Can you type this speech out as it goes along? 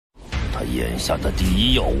他眼下的第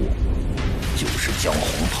一要务，就是将红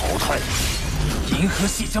淘汰。银河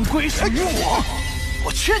系将归属于我。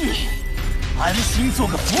我劝你，安心做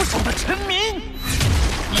个俯首的臣民。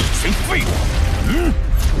一群废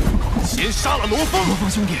物！先杀了罗峰。罗峰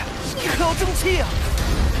兄弟，你可要争气啊！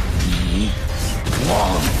你忘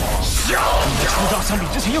了下！你的出招相比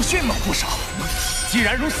之前要迅猛不少。既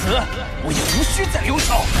然如此，我也无需再留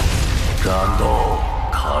手。战斗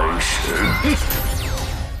开始。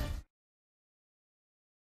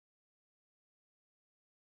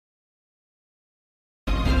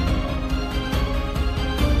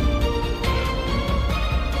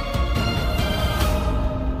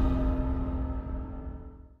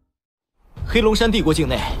黑龙山帝国境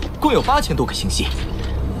内共有8000多颗星系，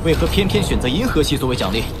为何偏偏选择银河系作为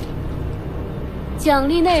奖励？奖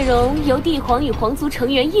励内容由帝皇与皇族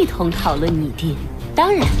成员一同讨论拟定，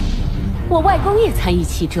当然，我外公也参与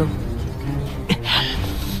其中。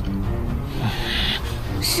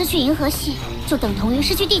失去银河系，就等同于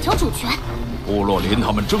失去地球主权。部落林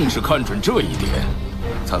他们正是看准这一点，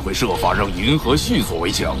才会设法让银河系作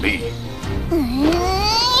为奖励。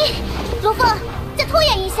如风，再拖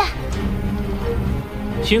延一下。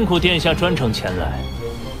辛苦殿下专程前来，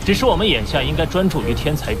只是我们眼下应该专注于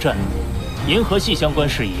天才战，银河系相关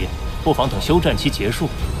事宜，不妨等休战期结束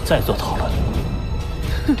再做讨论。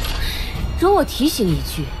哼，容我提醒一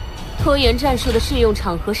句，拖延战术的适用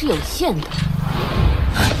场合是有限的。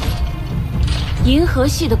银河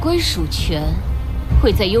系的归属权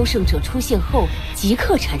会在优胜者出现后即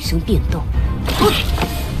刻产生变动。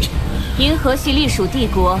银河系隶属帝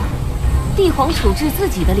国。帝皇处置自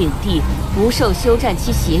己的领地，不受休战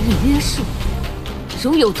期协议约束。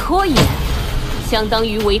如有拖延，相当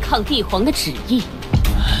于违抗帝皇的旨意，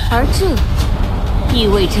而这意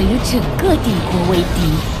味着与整个帝国为敌。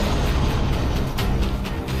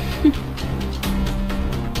哼！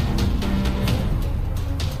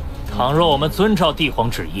倘若我们遵照帝皇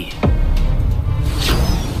旨意，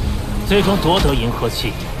最终夺得银河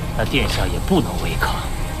系，那殿下也不能违抗，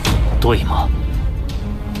对吗？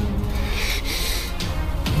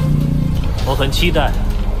我很期待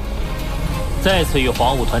再次与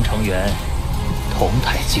皇武团成员同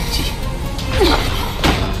台竞技。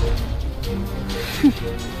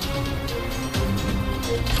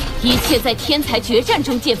一切在天才决战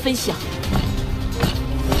中见分晓。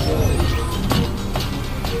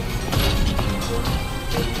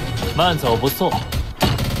慢走不送。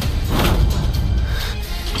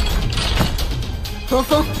罗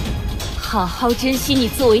峰，好好珍惜你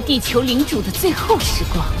作为地球领主的最后时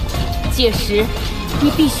光。届时，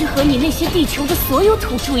你必须和你那些地球的所有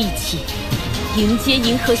土著一起，迎接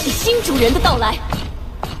银河系新主人的到来。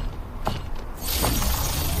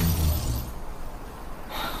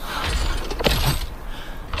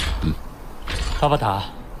巴巴塔，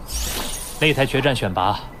擂台决战选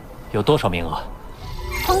拔有多少名额？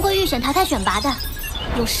通过预选淘汰选拔的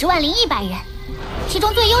有100100人，其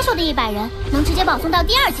中最优秀的100人能直接保送到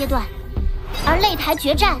第2阶段，而擂台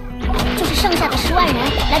决战就是剩下的10万人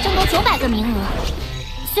来争夺900个名额。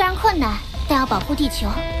虽然困难，但要保护地球，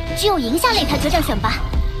只有赢下擂台决战选拔。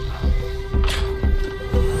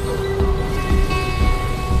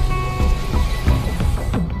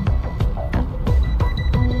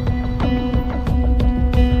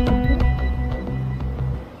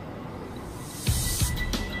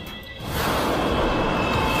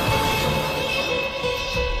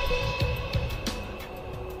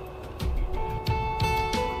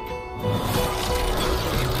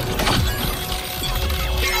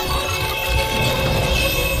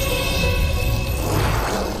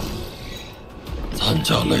参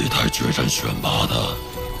加擂台决战选拔的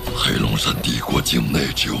黑龙山帝国境内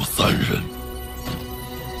只有3人，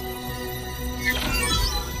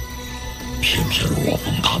偏偏罗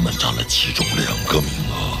峰他们占了其中2个名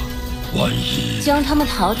额，万一将他们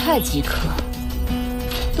淘汰即可。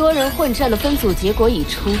多人混战的分组结果已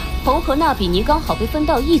出，红和纳比尼刚好被分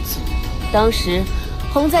到一组。当时，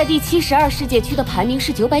红在第72世界区的排名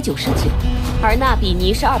是999，而纳比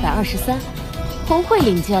尼是223。红会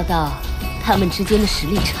领教到他们之间的实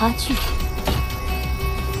力差距。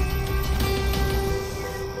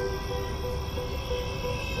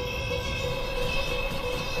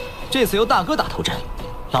这次由大哥打头阵，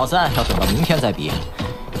老三要等到明天再比。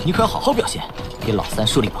你可要好好表现，给老三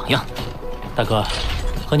树立榜样。大哥，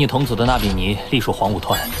和你同组的纳比尼隶属黄武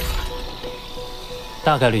团，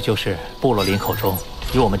大概率就是部落林口中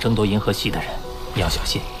与我们争夺银河系的人，你要小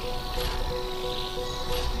心。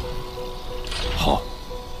好。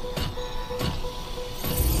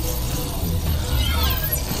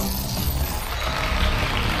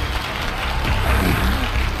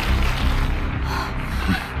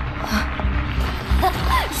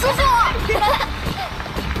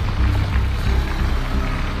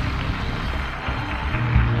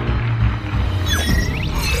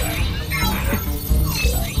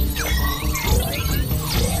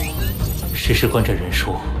实时观战人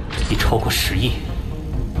数已超过10亿。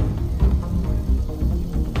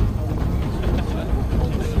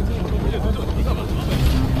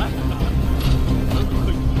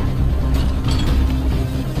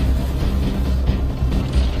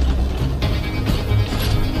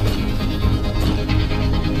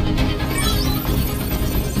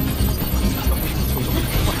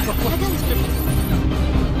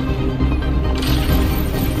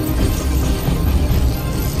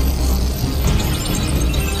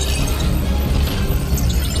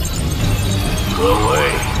各位，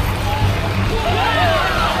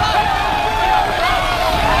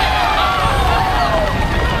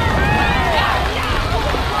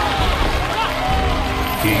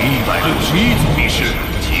第161组比试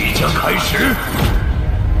即将开始。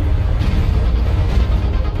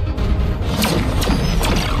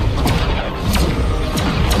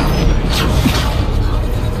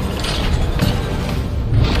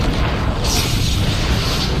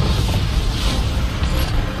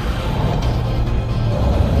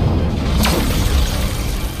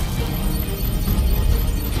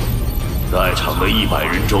在场的100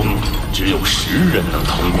人中，只有10人能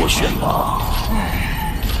通过选拔。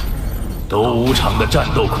斗武场的战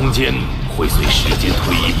斗空间会随时间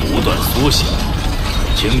推移不断缩小，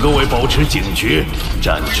请各位保持警觉，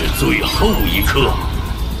战至最后一刻。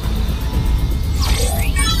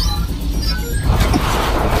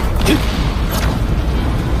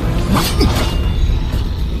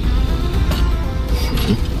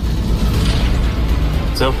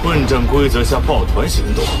在混战规则下抱团行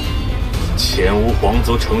动，前无皇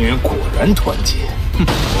族成员果然团结。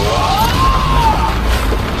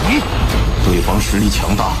对方实力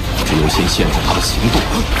强大，只有先限制他的行动，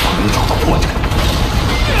才能找到破绽。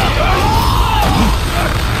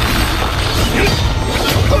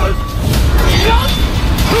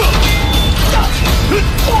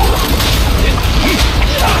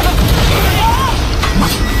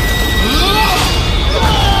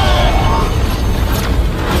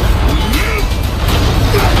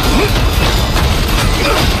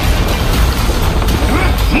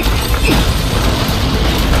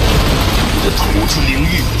你的土质领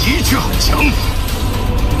域的确很强，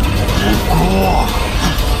不过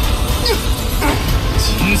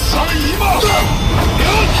仅此而已嘛。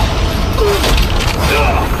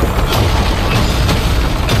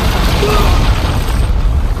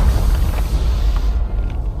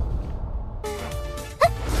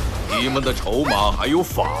你们的筹码还有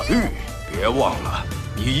法律，别忘了，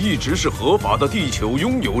你一直是合法的地球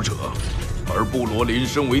拥有者。而布罗林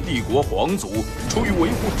身为帝国皇族，出于维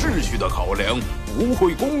护秩序的考量，不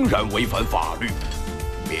会公然违反法律，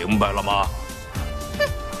明白了吗？哼，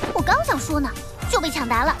我刚想说呢，就被抢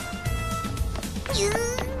答了。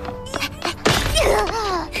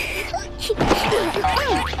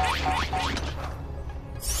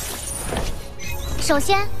首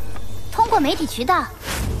先，通过媒体渠道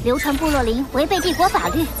流传部落林违背帝国法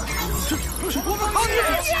律，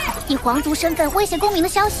以皇族身份威胁公民的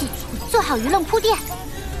消息，做好舆论铺垫。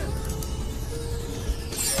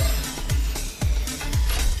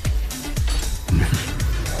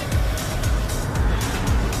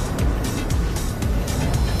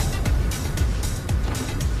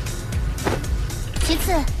其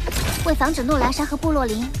次，为防止诺兰山和部落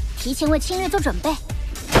林提前为侵略做准备，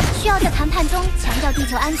需要在谈判中强调地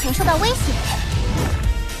球安全受到威胁。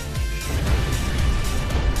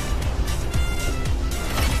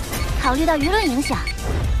考虑到舆论影响，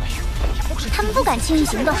他们不敢轻易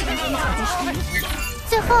行动。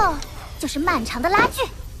最后就是漫长的拉锯。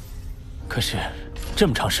可是这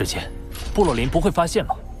么长时间，部落林不会发现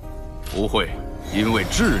吗？不会，因为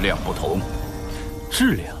质量不同。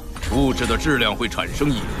质量？物质的质量会产生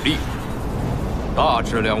引力，大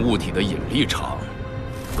质量物体的引力场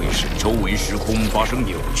会使周围时空发生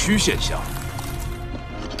扭曲现象。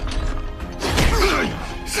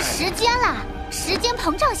是时间啦，时间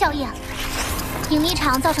膨胀效应。引力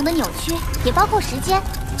场造成的扭曲也包括时间，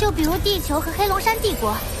就比如地球和黑龙山帝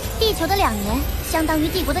国，地球的2年相当于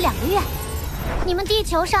帝国的2个月。你们地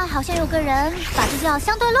球上好像有个人把这叫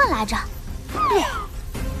相对论来着。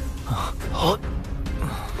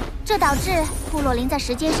这导致部落林在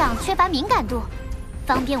时间上缺乏敏感度，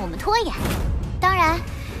方便我们拖延。当然，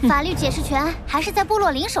法律解释权还是在部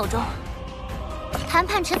落林手中。谈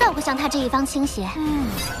判迟早会向他这一方倾斜。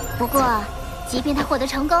不过，即便他获得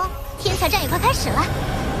成功，天才战也快开始了。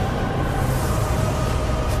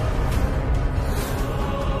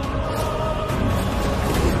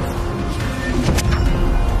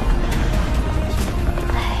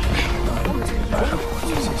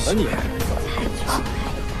你。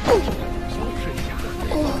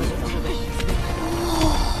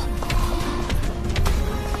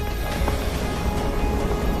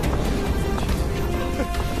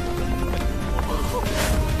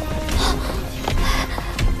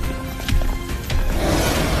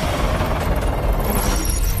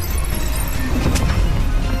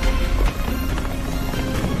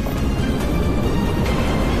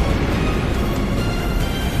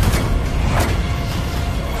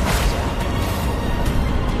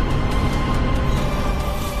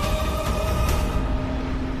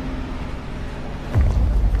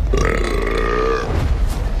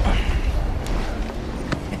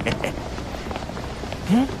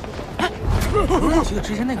记得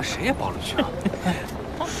之前那个谁也报了去了。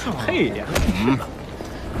配呀！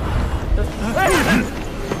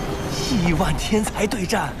亿万天才对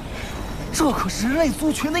战，这可是人类族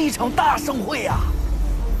群的一场大盛会啊！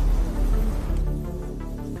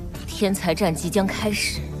天才战即将开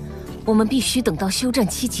始，我们必须等到休战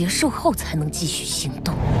期结束后才能继续行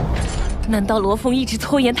动。难道罗峰一直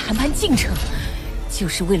拖延谈判进程，就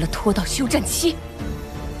是为了拖到休战期？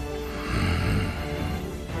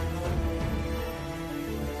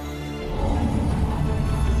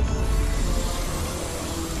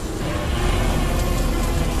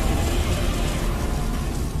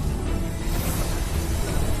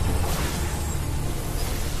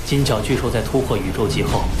金角巨兽在突破宇宙级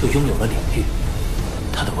后就拥有了领域，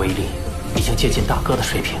它的威力已经接近大哥的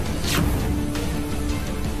水平。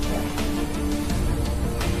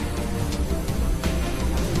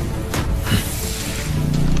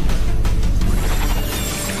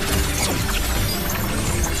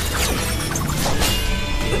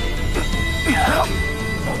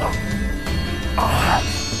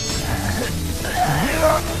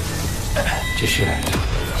只是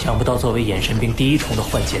想不到，作为眼神兵第一重的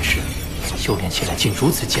幻剑士，修炼起来竟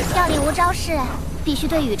如此艰难。要领悟招式，必须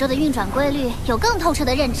对宇宙的运转规律有更透彻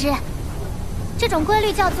的认知。这种规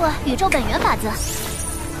律叫做宇宙本源法则。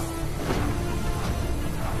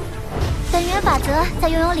本源法则在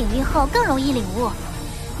拥有领域后更容易领悟，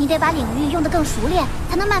你得把领域用得更熟练，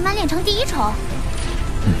才能慢慢练成第一重。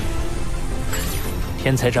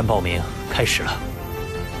天才战报名开始了。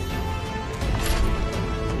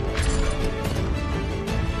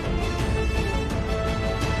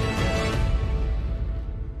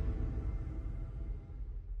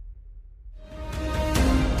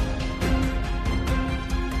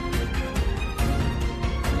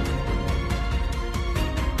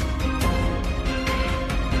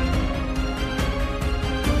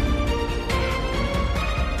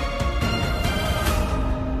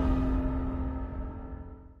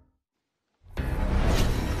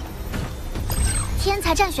天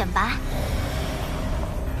才战选拔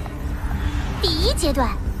第一阶段，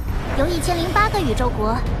由1008个宇宙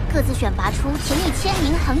国各自选拔出前1000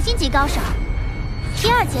名恒星级高手。第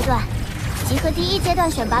二阶段，集合第一阶段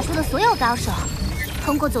选拔出的所有高手，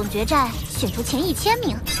通过总决战选出前1000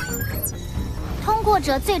名。通过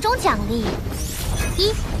者最终奖励：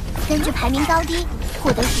一、根据排名高低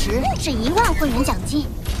获得10至1万会员奖金；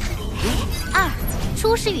二、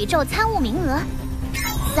初始宇宙参悟名额；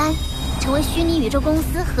三、成为虚拟宇宙公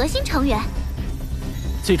司核心成员。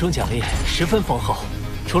最终奖励十分丰厚，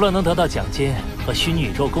除了能得到奖金和虚拟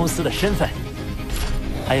宇宙公司的身份，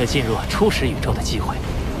还有进入初始宇宙的机会。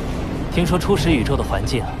听说初始宇宙的环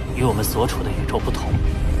境与我们所处的宇宙不同，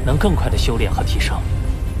能更快的修炼和提升。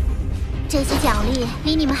这些奖励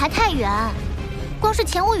离你们还太远，光是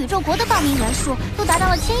前5宇宙国的报名人数都达到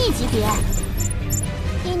了1000亿级别。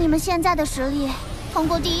以你们现在的实力，通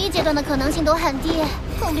过第一阶段的可能性都很低，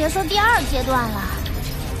更别说第二阶段了。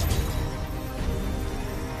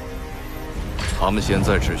他们现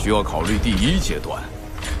在只需要考虑第一阶段，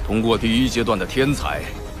通过第一阶段的天才，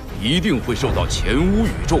一定会受到前5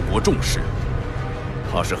宇宙国重视。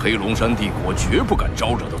他是黑龙山帝国绝不敢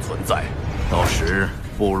招惹的存在，到时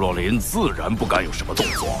部落林自然不敢有什么动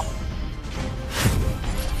作。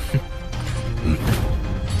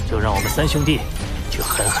就让我们三兄弟去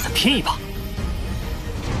狠狠的拼一把。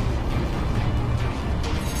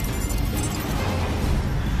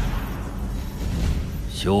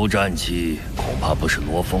休战期恐怕不是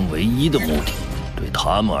罗峰唯一的目的，对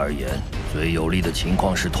他们而言，最有利的情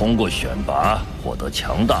况是通过选拔获得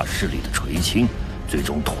强大势力的垂青，最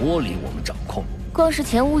终脱离我们掌控。光是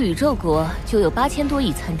前5宇宙国就有8000多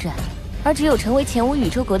亿参战，而只有成为前5宇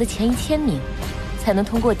宙国的前1000名，才能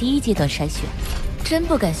通过第一阶段筛选。真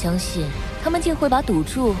不敢相信，他们竟会把赌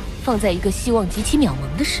注放在一个希望极其渺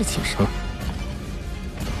茫的事情上。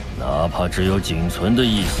哪怕只有仅存的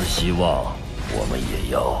一丝希望，我们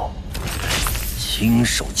也要亲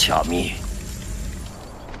手掐灭。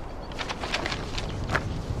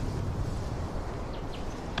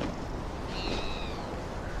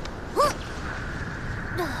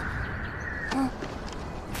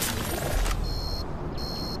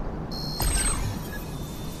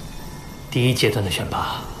第一阶段的选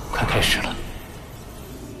拔快开始了。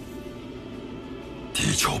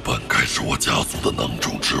地球本该是我家族的囊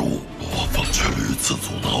中之物，我方却屡次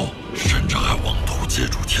阻挠，甚至还妄图借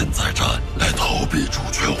助天才战来逃避主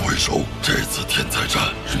权回收。这次天才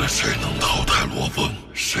战，你们谁能淘汰罗峰，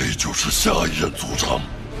谁就是下一任族长。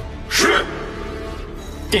是。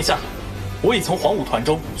殿下，我已从黄武团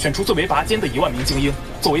中选出最为拔尖的1万名精英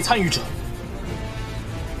作为参与者。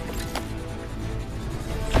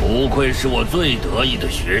不不愧是我最得意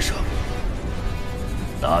的学生。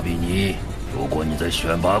达比尼，如果你在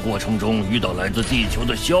选拔过程中遇到来自地球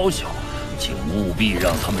的宵小，请务必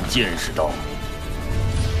让他们见识到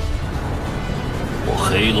我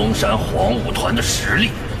黑龙山黄武团的实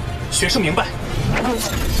力。学生明白。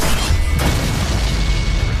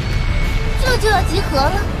这就要集合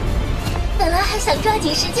了，本来还想抓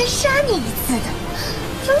紧时间杀你一次的，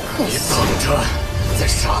真可惜。你等着，在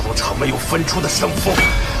杀戮场没有分出的胜负，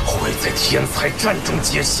会在天才战中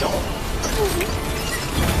揭晓。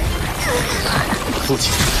父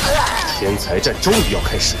亲，天才战终于要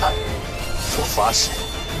开始了，我发誓，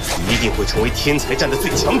一定会成为天才战的最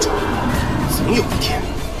强者。总有一天，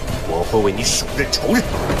我会为你手刃仇人。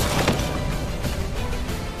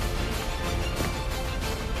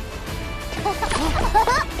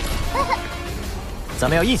咱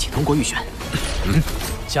们要一起通过预选。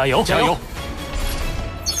加油！加油！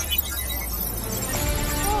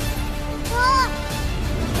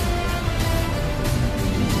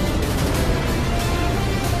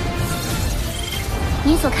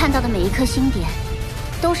你所看到的每一颗星点，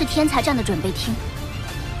都是天才战的准备厅。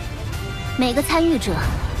每个参与者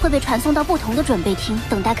会被传送到不同的准备厅，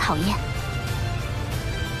等待考验。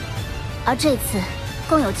而这次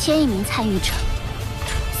共有1000亿名参与者，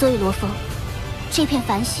所以罗峰，这片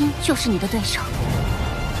繁星就是你的对手。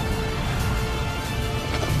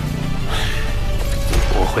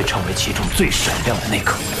我会成为其中最闪亮的那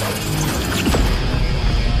个。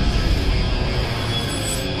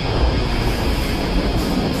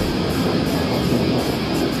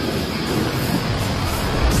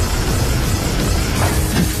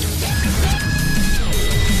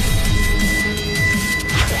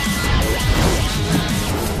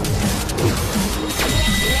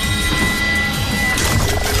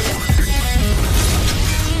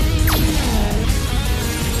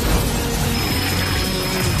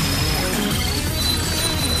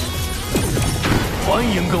欢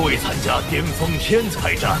迎各位参加巅峰天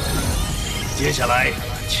才战。接下来，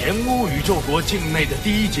前5宇宙国境内的第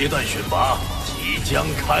1阶段选拔即将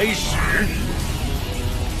开始。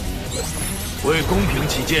为公平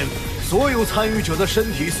起见，所有参与者的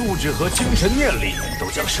身体素质和精神念力都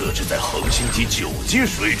将设置在恒星级9阶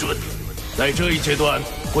水准。在这一阶段，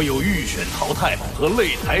会有预选淘汰和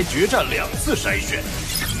擂台决战2次筛选。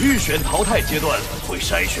预选淘汰阶段会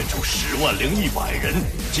筛选出100100人，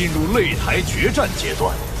进入擂台决战阶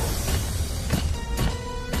段。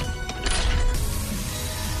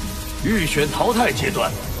预选淘汰阶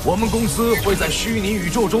段，我们公司会在虚拟宇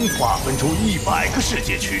宙中划分出100个世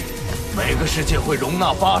界区，每个世界会容纳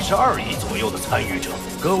82亿左右的参与者。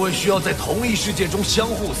各位需要在同一世界中相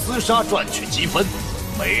互厮杀，赚取积分，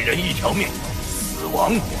每人1条命，死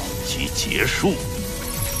亡即结束。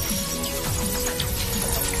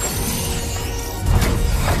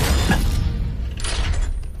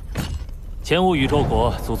前5宇宙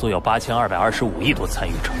国足足有8225亿多参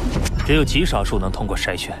与者，只有极少数能通过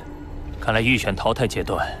筛选。看来预选淘汰阶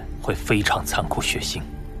段会非常残酷血腥。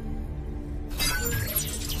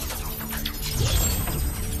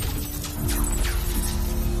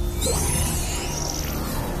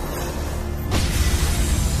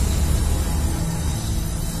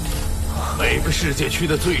每个世界区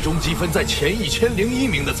的最终积分在前1001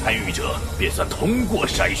名的参与者便算通过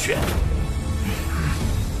筛选。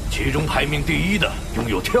其中排名第1的拥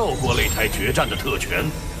有跳过擂台决战的特权。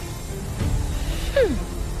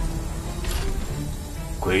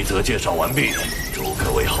规则介绍完毕，祝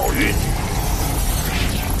各位好运。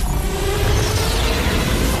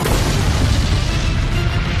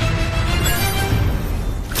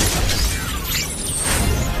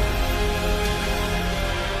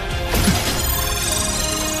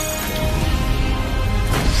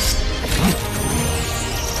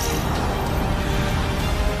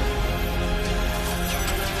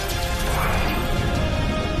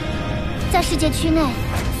在世界区内，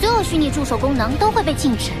所有虚拟助手功能都会被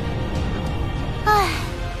禁止。唉，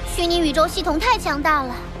虚拟宇宙系统太强大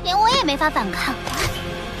了，连我也没法反抗。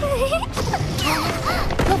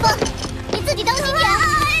罗峰，你自己当心点。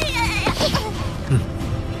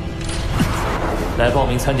来报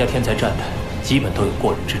名参加天才战的，基本都有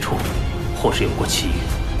过人之处，或是有过奇遇，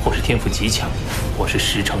或是天赋极强，或是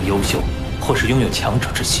师承优秀，或是拥有强者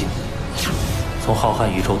之心。从浩瀚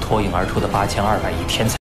宇宙脱颖而出的8200亿天才。